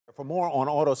For more on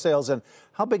auto sales and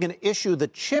how big an issue the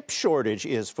chip shortage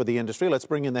is for the industry, let's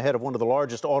bring in the head of one of the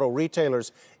largest auto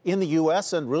retailers in the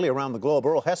U.S. and really around the globe.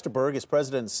 Earl Hesterberg is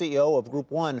president and CEO of Group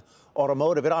 1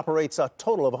 Automotive. It operates a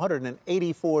total of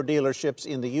 184 dealerships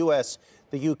in the U.S.,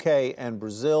 the U.K., and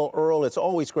Brazil. Earl, it's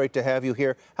always great to have you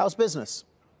here. How's business?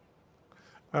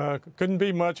 Couldn't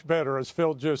be much better. As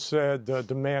Phil just said,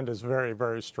 demand is very,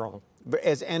 very strong.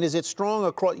 And is it strong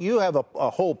across? You have a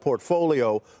whole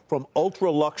portfolio from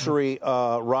ultra luxury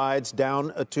rides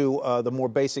down to the more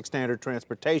basic standard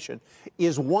transportation.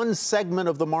 Is one segment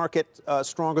of the market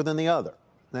stronger than the other,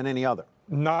 than any other?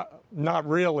 Not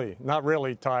really,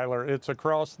 Tyler. It's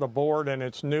across the board, and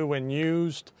it's new and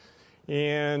used.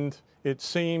 And it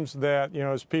seems that,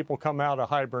 as people come out of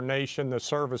hibernation, the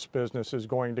service business is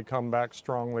going to come back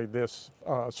strongly this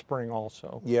spring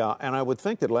also. Yeah, and I would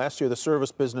think that last year the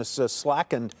service business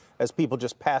slackened as people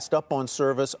just passed up on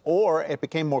service, or it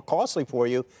became more costly for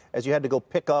you as you had to go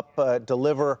pick up,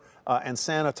 deliver, and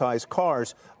sanitize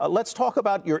cars. Let's talk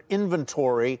about your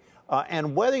inventory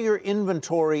and whether your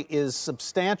inventory is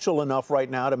substantial enough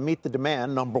right now to meet the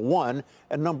demand, number one.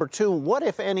 And number two, what,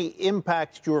 if any,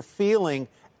 impact you're feeling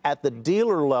at the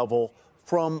dealer level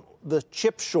from the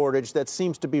chip shortage that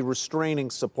seems to be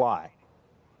restraining supply?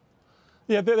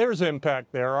 Yeah, there's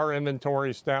impact there. Our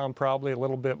inventory's down probably a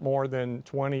little bit more than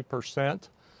 20%.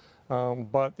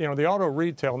 But, the auto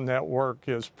retail network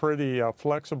is pretty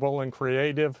flexible and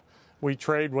creative. We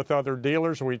trade with other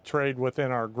dealers. We trade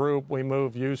within our group. We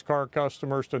move used car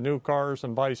customers to new cars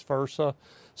and vice versa.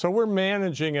 So we're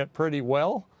managing it pretty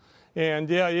well. And,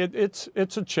 yeah, it's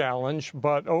a challenge,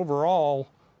 but overall,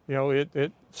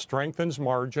 it strengthens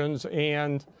margins,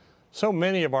 and so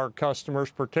many of our customers,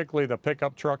 particularly the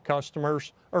pickup truck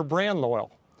customers, are brand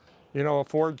loyal. A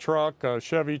Ford truck, a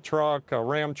Chevy truck, a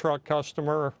Ram truck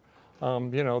customer,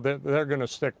 they're going to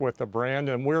stick with the brand,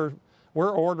 and we're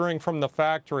ordering from the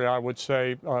factory, I would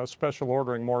say, special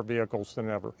ordering more vehicles than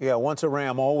ever. Yeah, once a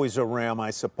Ram, always a Ram,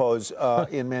 I suppose,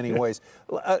 in many ways.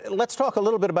 Let's talk a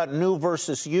little bit about new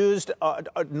versus used.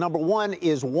 Number one,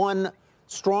 is one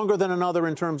stronger than another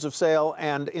in terms of sale,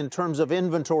 and in terms of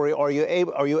inventory, are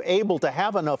you able to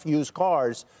have enough used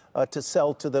cars to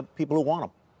sell to the people who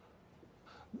want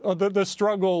them? The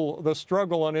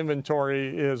struggle on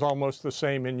inventory is almost the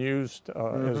same in used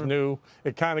as new.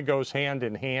 It kind of goes hand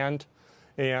in hand,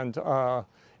 and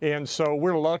so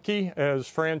we're lucky as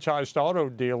franchised auto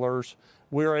dealers.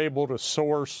 We're able to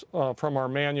source from our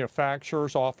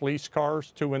manufacturers off lease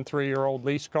cars, 2- and 3-year-old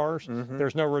lease cars.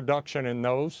 There's no reduction in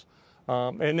those.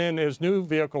 And then as new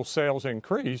vehicle sales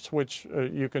increase, which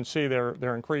you can see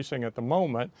they're increasing at the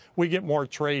moment, we get more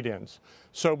trade-ins.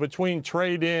 So between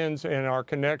trade-ins and our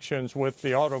connections with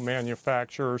the auto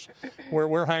manufacturers,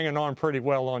 we're hanging on pretty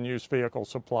well on used vehicle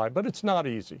supply, but it's not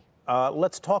easy.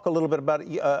 Let's talk a little bit about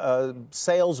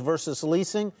sales versus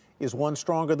leasing. Is one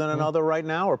stronger than another right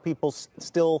now? Are people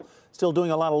still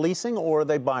doing a lot of leasing, or are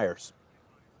they buyers?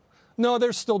 No,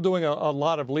 they're still doing a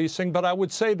lot of leasing, but I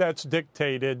would say that's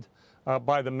dictated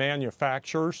by the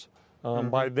manufacturers,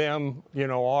 by them,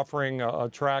 offering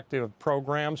attractive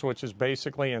programs, which is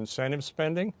basically incentive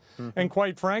spending. And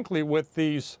quite frankly, with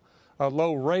these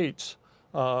low rates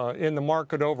in the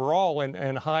market overall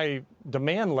and high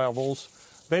demand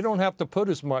levels, they don't have to put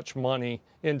as much money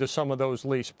into some of those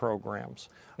lease programs.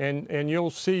 And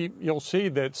you'll see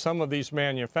that some of these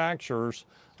manufacturers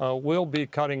will be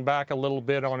cutting back a little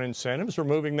bit on incentives or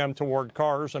moving them toward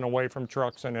cars and away from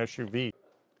trucks and SUVs.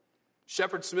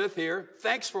 Shepard Smith here.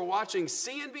 Thanks for watching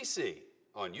CNBC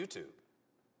on YouTube.